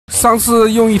上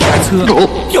次用一台车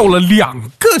钓了2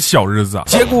个小日子，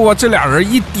结果这俩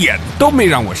人一点都没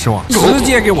让我失望，直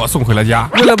接给我送回了家。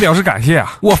为了表示感谢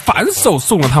啊，我反手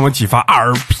送了他们几发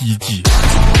RPG。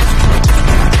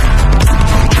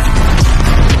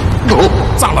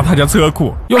炸了他家车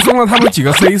库，又送了他们几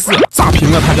个 C4，炸平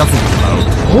了他家主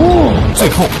楼。最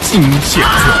后惊险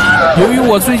撤离。由于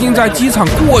我最近在机场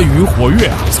过于活跃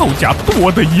啊，吵架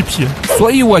多的一天，所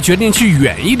以我决定去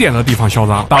远一点的地方销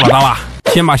赃。到了，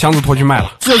先把箱子拖去卖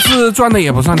了。这次赚的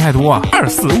也不算太多啊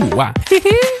，25万，嘿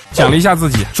嘿。奖励一下自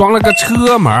己，装了个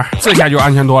车门，这下就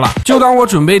安全多了。就当我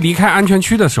准备离开安全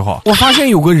区的时候，我发现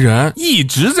有个人一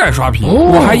直在刷屏，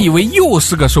我还以为又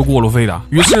是个收过路费的，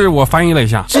于是我翻译了一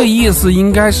下，这意思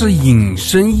应该是隐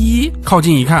身衣。靠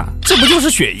近一看，这不就是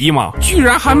血衣吗？居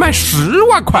然还卖10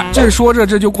万块！正说着，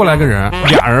这就过来个人，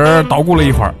俩人捣鼓了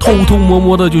一会儿，偷偷摸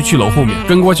摸的就去楼后面，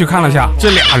跟过去看了下，这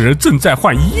俩人正在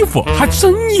换衣服，还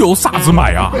真有傻子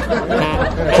买啊！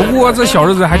不过这小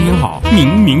日子还挺好，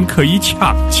明明可以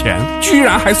抢钱，居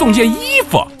然还送件衣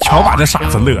服，瞧把这傻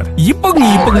子乐的，一蹦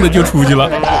一蹦的就出去了。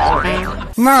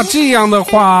那这样的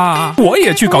话，我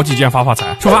也去搞几件发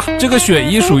财。出发！这个血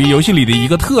衣属于游戏里的一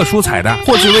个特殊彩蛋，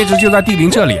获取位置就在地灵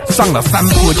这里，上了3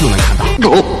坡就能看到。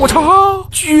我操！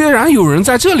居然有人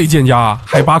在这里建家，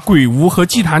还把鬼屋和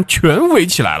祭坛全围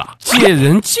起来了。借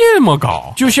人这么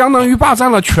搞，就相当于霸占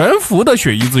了全服的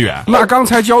血衣资源。那刚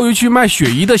才交易区卖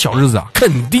血衣的小日子啊，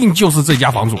肯定就是这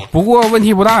家房主。不过问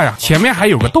题不大呀，前面还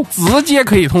有个洞，直接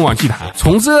可以通往祭坛，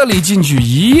从这里进去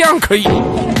一样可以。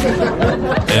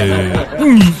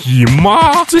你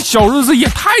妈！这小日子也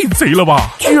太贼了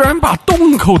吧！居然把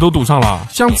洞口都堵上了，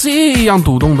像这样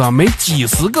堵洞的，没几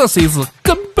十个 C4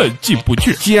根本进不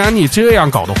去。既然你这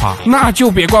样搞的话，那就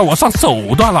别怪我上手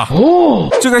段了。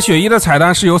这个血衣的彩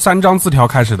蛋是由3张字条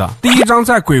开始的。第1张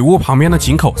在鬼屋旁边的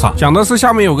井口上，讲的是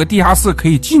下面有个地下室可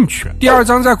以进去。第2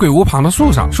张在鬼屋旁的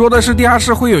树上，说的是地下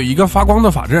室会有一个发光的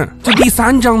法阵。这第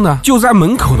3张呢，就在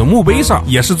门口的墓碑上，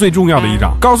也是最重要的一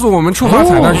张，告诉我们触发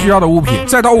彩蛋需要的物品，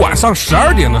再到晚上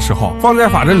12点的时候放在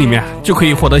法阵里面就可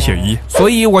以获得血衣。所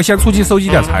以我先出去收集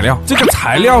点材料，这个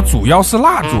材料主要是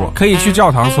蜡烛，可以去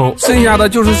教堂收，剩下的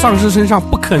就是丧尸身上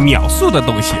不可描述的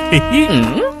东西。嘿嘿。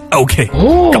OK，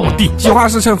 搞定。计划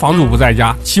是趁房主不在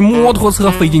家，骑摩托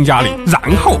车飞进家里，然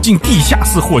后进地下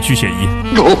室获取血衣。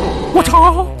我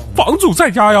操！房主在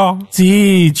家呀，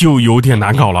这就有点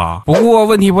难搞了。不过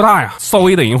问题不大呀，稍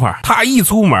微等一会儿，他一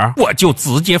出门，我就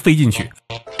直接飞进去。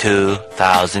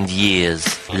2000 years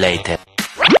later。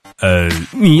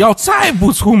你要再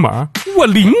不出门，我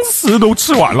零食都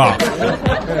吃完了。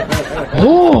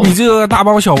你这大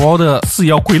包小包的是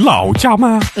要回老家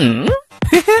吗？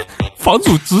嘿嘿，房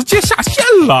主直接下线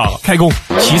了，开工，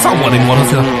骑上我的摩托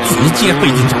车，直接飞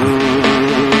进家里。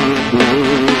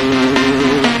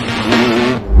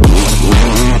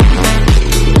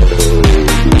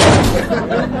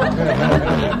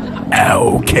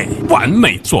OK， 完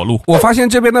美着陆。我发现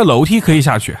这边的楼梯可以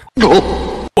下去。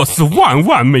我是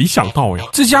万没想到呀，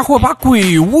这家伙把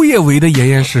鬼屋也围得严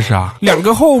严实实啊，2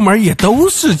个后门也都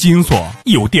是金锁，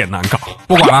有点难搞。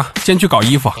不管了，先去搞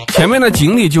衣服。前面的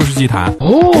井里就是祭坛，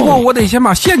不过我得先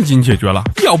把陷阱解决了，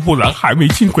要不然还没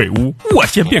进鬼屋，我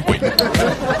先变鬼。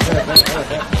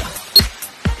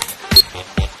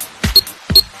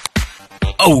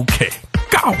OK，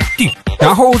 搞定。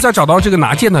然后再找到这个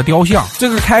拿剑的雕像，这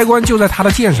个开关就在他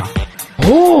的剑上。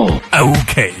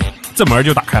OK， 这门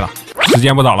就打开了。时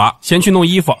间不早了，先去弄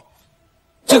衣服。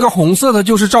这个红色的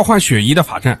就是召唤血衣的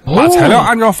法阵，把材料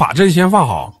按照法阵先放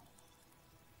好。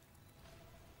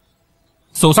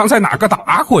手上再拿个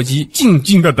打火机，静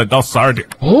静的等到12点。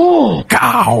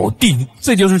搞定，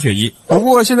这就是血衣。不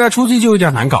过现在出去就有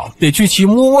点难搞，得去骑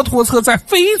摩托车再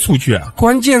飞出去啊。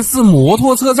关键是摩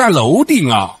托车在楼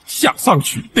顶啊，想上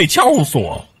去得撬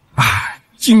锁。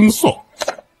金锁。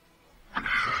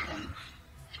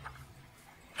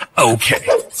OK，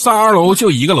 上2楼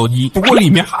就一个楼梯，不过里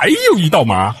面还有一道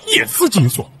门，也是金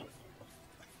锁。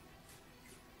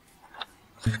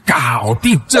搞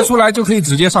定，这出来就可以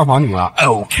直接上房顶了。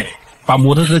OK， 把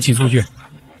摩托车骑出去。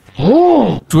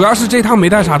主要是这趟没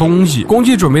带啥东西，工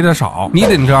具准备的少，你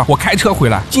等着，我开车回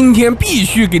来，今天必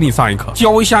须给你上一课，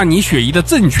教一下你血衣的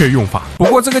正确用法。不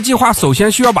过这个计划首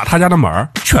先需要把他家的门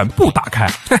全部打开，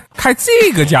开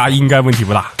这个家应该问题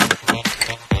不大。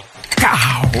搞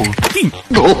定！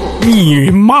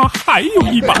你妈还有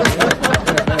一把。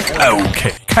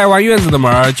OK， 开完院子的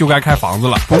门就该开房子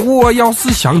了。不过要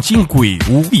是想进鬼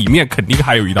屋，里面肯定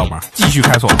还有一道门，继续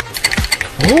开锁。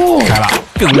开了，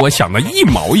跟我想的一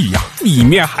毛一样，里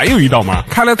面还有一道门，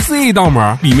开了这道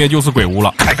门，里面就是鬼屋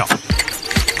了。开搞。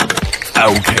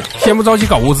OK， 先不着急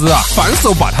搞物资啊，反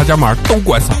手把他家门都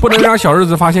关上，不能让小日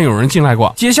子发现有人进来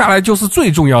过。接下来就是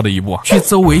最重要的一步，去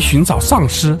周围寻找丧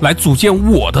尸，来组建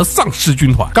我的丧尸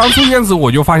军团。刚出院子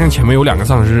我就发现前面有2个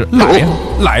丧尸，来呀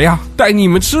来呀，带你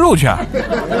们吃肉去啊！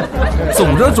走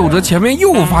着走着，前面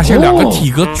又发现2个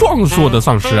体格壮硕的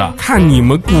丧尸啊！看你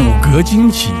们骨骼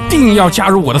惊奇，定要加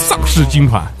入我的丧尸军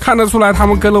团。看得出来，他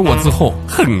们跟了我之后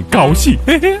很高兴。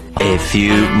嘿嘿。A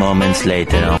few moments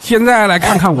later， 现在来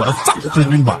看看我的丧尸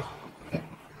军团。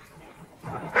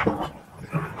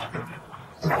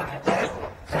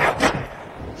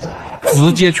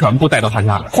直接全部带到他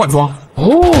家换装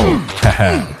哦，嘿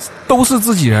嘿，都是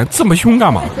自己人，这么凶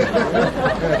干嘛？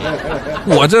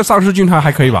我这丧尸军团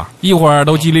还可以吧？一会儿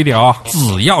都激励点哦，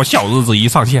只要小日子一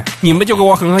上线，你们就给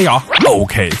我狠狠咬。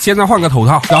OK， 现在换个头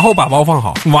套，然后把包放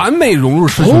好，完美融入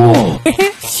师兄中。嘿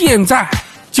嘿，现在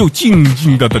就静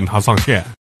静的等他上线。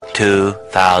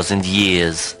2000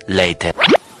 years later，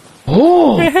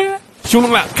 哦，嘿嘿，兄弟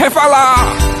们，开饭啦！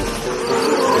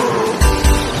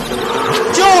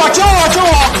救我！救我！救我！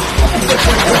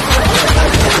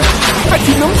还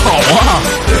挺能跑啊！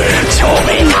救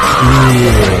命啊！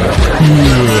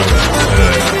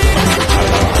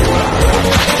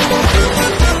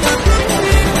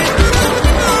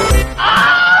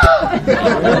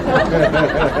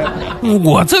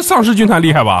我这丧尸军团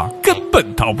厉害吧？根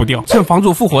本逃不掉。趁房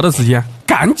主复活的时间，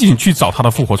赶紧去找他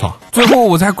的复活床。最后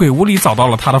我在鬼屋里找到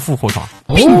了他的复活床，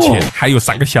并且还有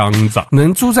3个箱子，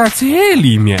能住在这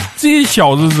里面。这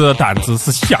小日子的胆子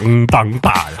是相当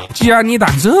大呀！既然你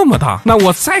胆这么大，那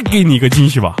我再给你个惊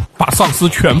喜吧，把丧尸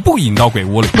全部引到鬼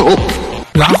屋里。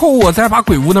然后我再把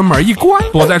鬼屋的门一关，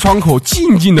躲在窗口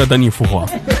静静的等你复活。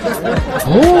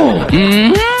哦，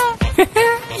嘿嘿，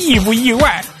意不意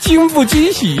外，惊不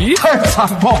惊喜？太残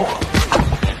暴了！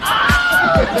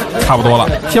差不多了，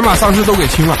先把丧尸都给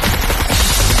清了，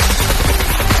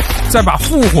再把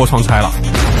复活床拆了，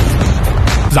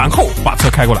然后把车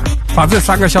开过来，把这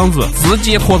3个箱子直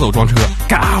接拖走装车，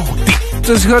搞定。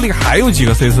这车里还有几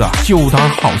个 C4啊，就当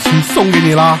好心送给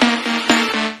你啦。